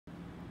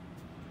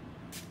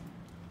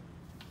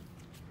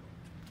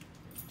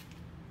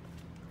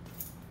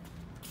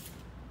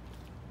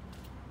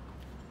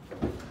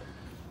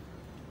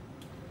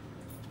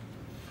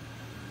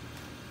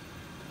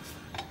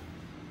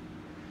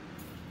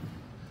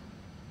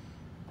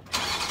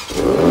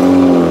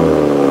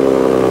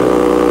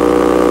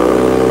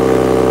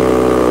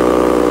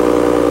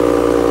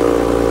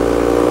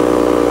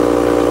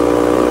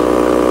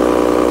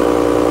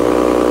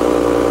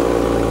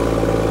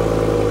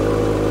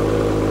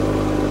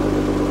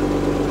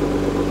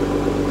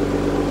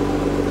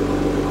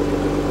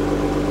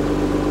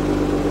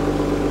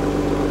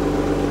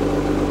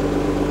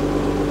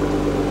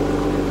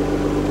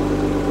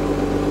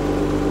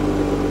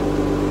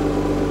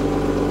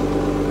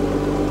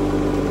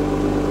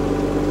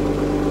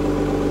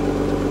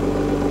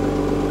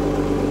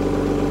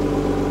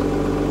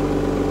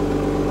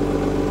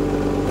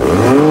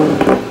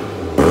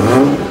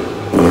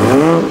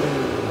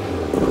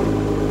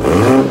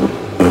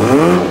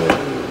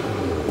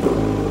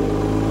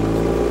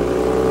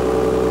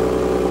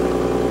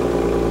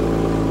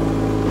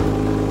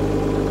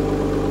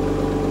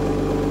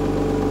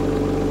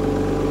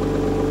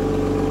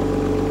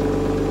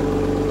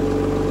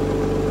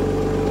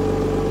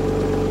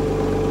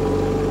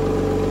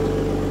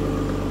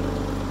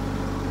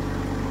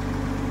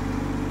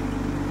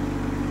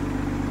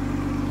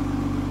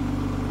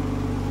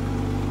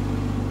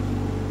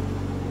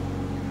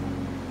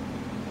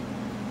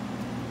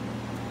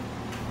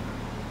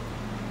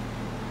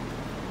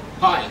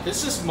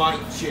this is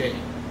Mike J.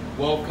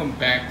 Welcome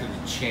back to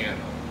the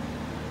channel.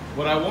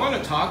 What I want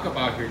to talk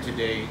about here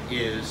today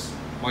is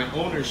my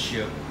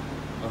ownership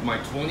of my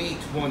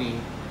 2020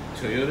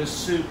 Toyota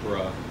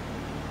Supra,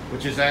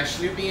 which is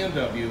actually a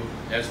BMW,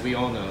 as we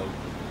all know.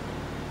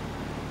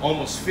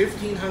 Almost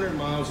 1,500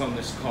 miles on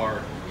this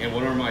car, and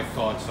what are my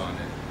thoughts on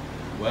it?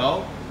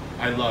 Well,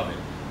 I love it.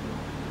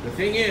 The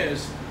thing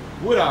is,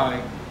 would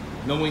I,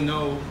 knowing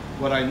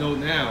what I know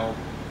now,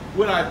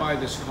 would I buy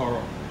this car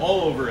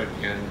all over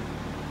again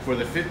for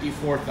the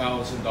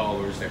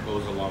 $54,000 that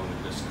goes along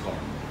with this car?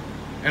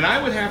 And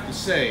I would have to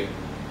say,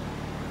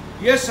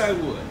 yes, I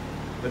would.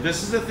 But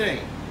this is the thing.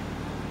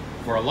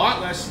 For a lot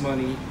less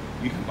money,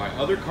 you can buy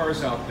other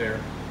cars out there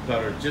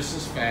that are just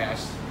as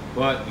fast,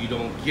 but you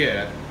don't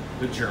get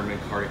the German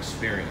car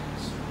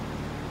experience.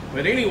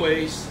 But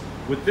anyways,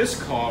 with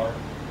this car,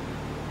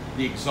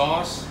 the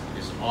exhaust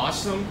is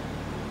awesome.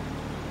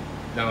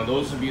 Now,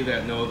 those of you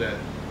that know that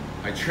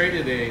I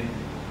traded in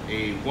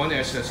a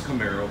 1SS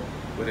Camaro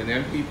with an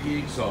MPP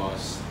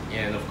exhaust,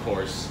 and of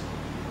course,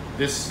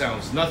 this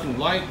sounds nothing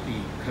like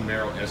the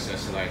Camaro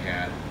SS that I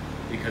had,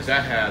 because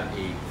that had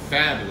a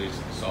fabulous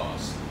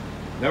exhaust.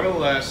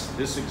 Nevertheless,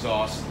 this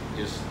exhaust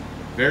is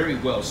very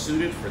well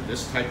suited for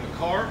this type of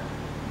car,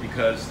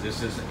 because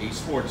this is a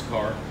sports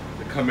car.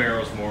 The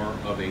Camaro is more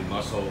of a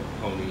muscle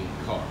pony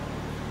car.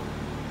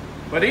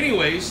 But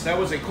anyways, that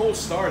was a cool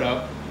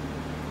startup.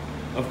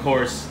 Of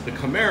course, the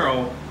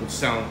Camaro would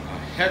sound a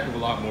heck of a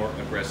lot more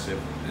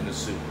aggressive than the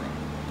Supra.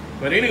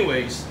 But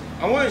anyways,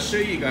 I want to show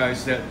you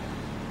guys that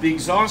the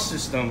exhaust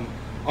system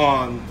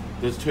on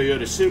the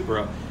Toyota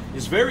Supra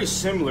is very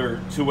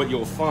similar to what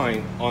you'll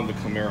find on the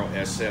Camaro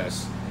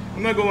SS.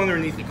 I'm going to go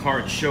underneath the car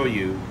and show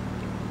you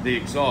the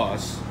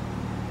exhaust.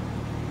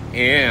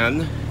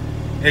 And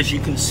as you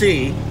can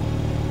see,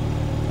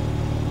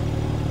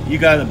 you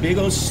got a big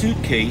old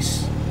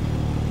suitcase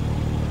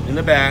in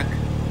the back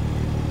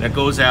that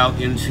goes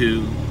out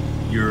into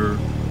your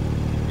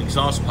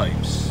exhaust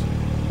pipes.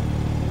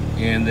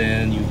 And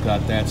then you've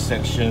got that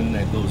section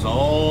that goes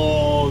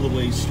all the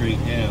way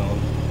straight down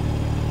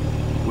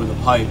where the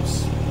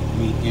pipes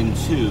meet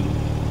into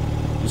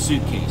the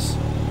suitcase.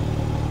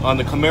 On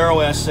the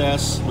Camaro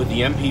SS with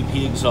the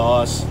MPP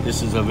exhaust,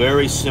 this is a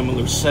very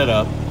similar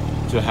setup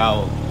to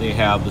how they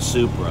have the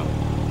Supra.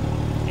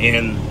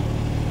 And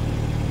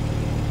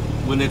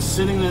when it's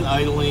sitting and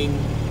idling,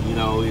 you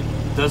know, it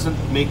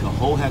doesn't make a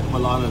whole heck of a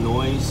lot of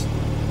noise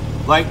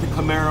like the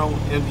Camaro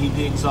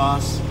MPP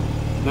exhaust.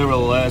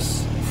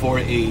 Nevertheless, for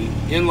a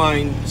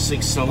inline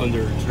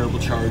 6-cylinder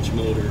turbocharged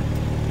motor,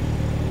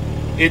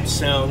 it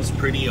sounds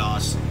pretty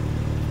awesome.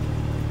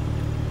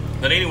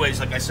 But anyways,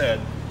 like I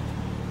said,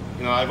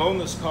 you know, I've owned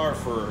this car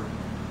for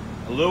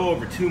a little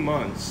over 2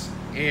 months,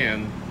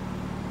 and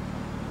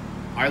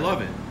I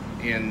love it.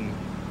 And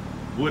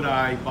would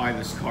I buy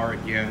this car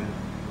again?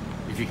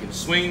 If you can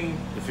swing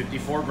the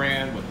 54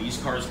 grand, what these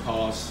cars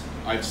cost,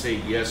 I'd say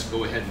yes,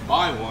 go ahead and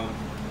buy one.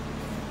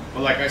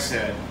 But like I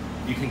said,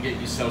 you can get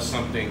yourself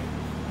something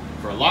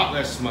for a lot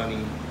less money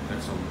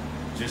that's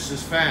just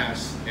as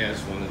fast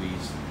as one of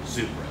these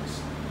Supras.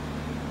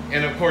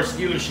 And of course,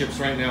 dealerships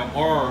right now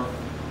are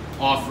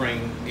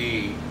offering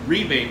a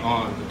rebate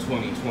on the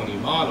 2020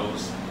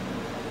 models.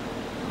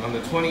 On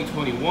the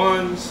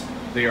 2021s,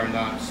 they are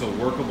not so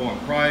workable on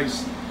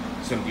price.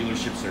 Some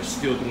dealerships are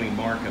still doing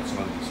markups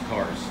on these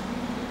cars.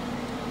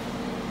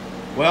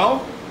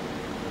 Well,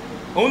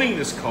 owning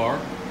this car,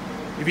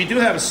 if you do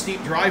have a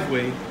steep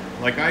driveway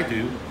like I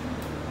do,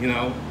 you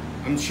know,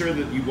 I'm sure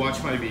that you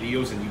watch my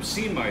videos and you've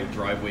seen my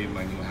driveway in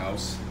my new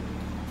house.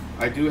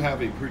 I do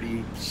have a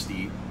pretty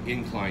steep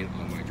incline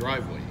on my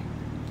driveway.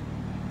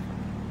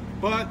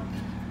 But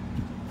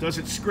does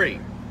it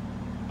scrape?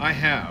 I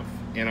have,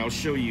 and I'll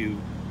show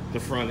you the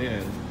front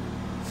end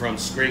from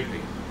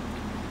scraping.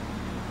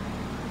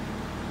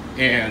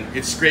 And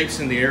it scrapes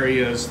in the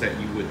areas that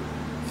you would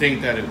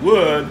think that it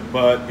would,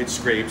 but it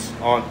scrapes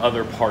on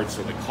other parts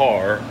of the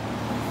car.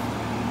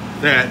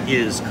 That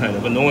is kind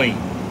of annoying.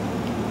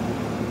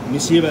 Let me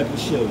see if I can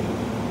show you.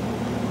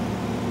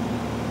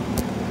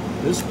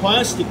 This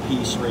plastic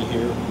piece right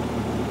here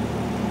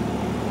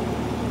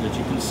that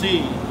you can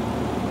see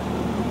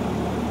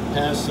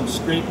has some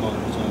scrape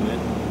marks on it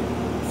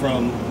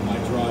from my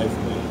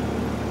driveway.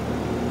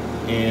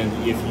 And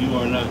if you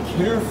are not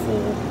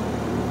careful,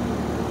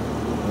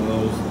 I don't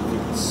know if you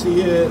can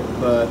see it,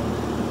 but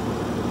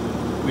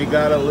we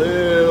got a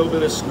little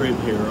bit of scrape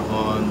here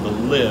on the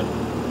lip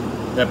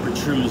that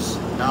protrudes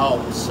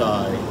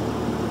outside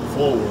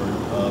forward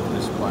of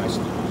this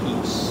plastic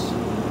piece.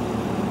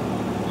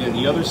 And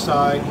the other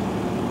side,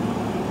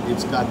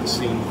 it's got the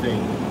same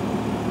thing.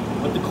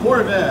 But the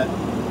Corvette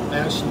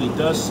actually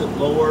does sit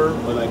lower,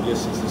 but I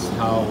guess this is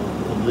how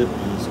the lip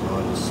is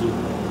on the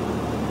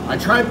Supra. I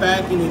tried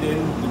backing it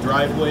in the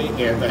driveway,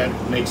 and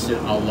that makes it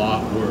a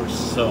lot worse.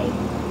 So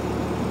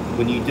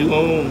when you do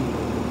own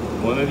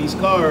one of these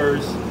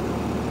cars,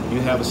 you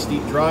have a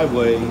steep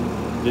driveway,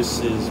 this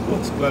is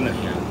what's gonna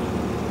happen.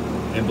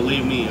 And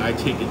believe me, I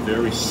take it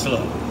very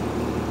slow.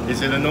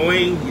 Is it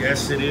annoying?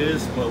 Yes, it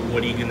is, but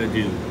what are you gonna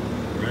do,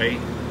 right?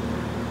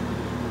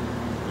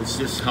 It's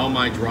just how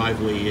my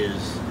driveway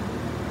is.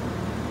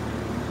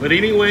 But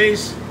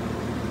anyways,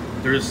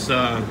 there's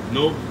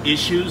no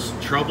issues,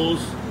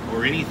 troubles,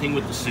 or anything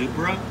with the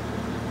Supra.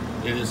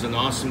 It is an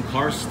awesome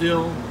car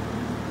still.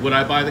 Would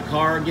I buy the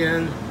car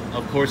again?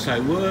 Of course I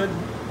would,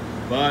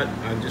 but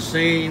I'm just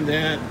saying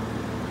that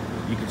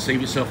you can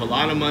save yourself a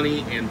lot of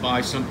money and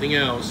buy something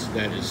else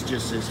that is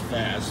just as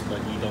fast, but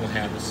you don't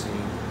have the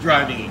same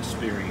driving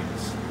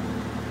experience.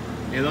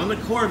 And on the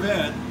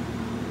Corvette,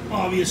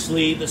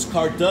 obviously this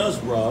car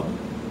does rub,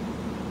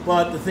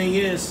 but the thing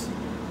is,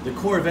 the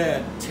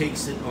Corvette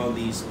takes it on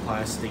these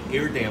plastic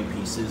air dam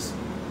pieces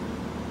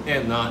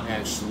and not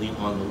actually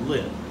on the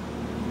lip.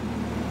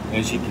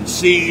 As you can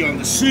see on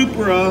the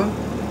Supra,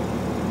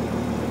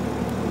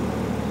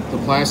 the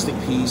plastic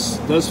piece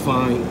does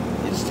fine.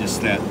 It's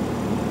just that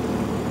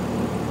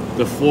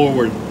the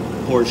forward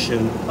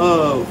portion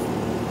of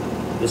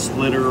the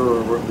splitter,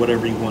 or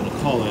whatever you want to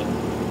call it,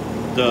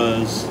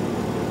 does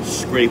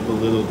scrape a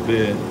little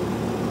bit,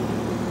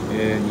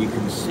 and you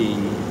can see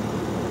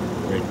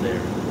right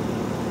there.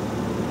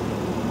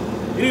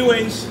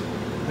 Anyways,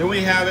 there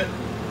we have it.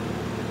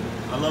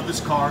 I love this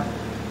car.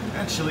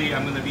 Actually,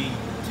 I'm going to be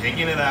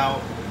taking it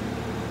out,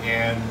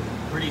 and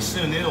pretty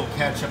soon it'll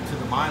catch up to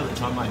the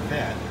mileage on my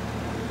Vet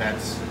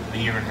that's a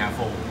year and a half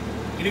old.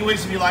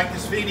 Anyways, if you like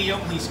this video,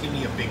 please give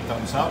me a big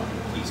thumbs up.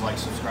 Please like,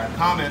 subscribe,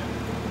 comment.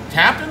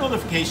 Tap the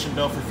notification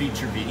bell for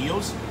future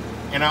videos,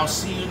 and I'll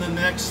see you in the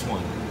next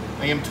one.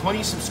 I am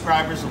 20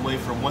 subscribers away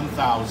from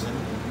 1,000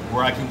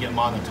 where I can get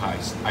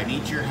monetized. I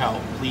need your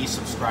help. Please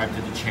subscribe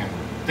to the channel.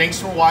 Thanks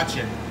for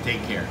watching.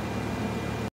 Take care.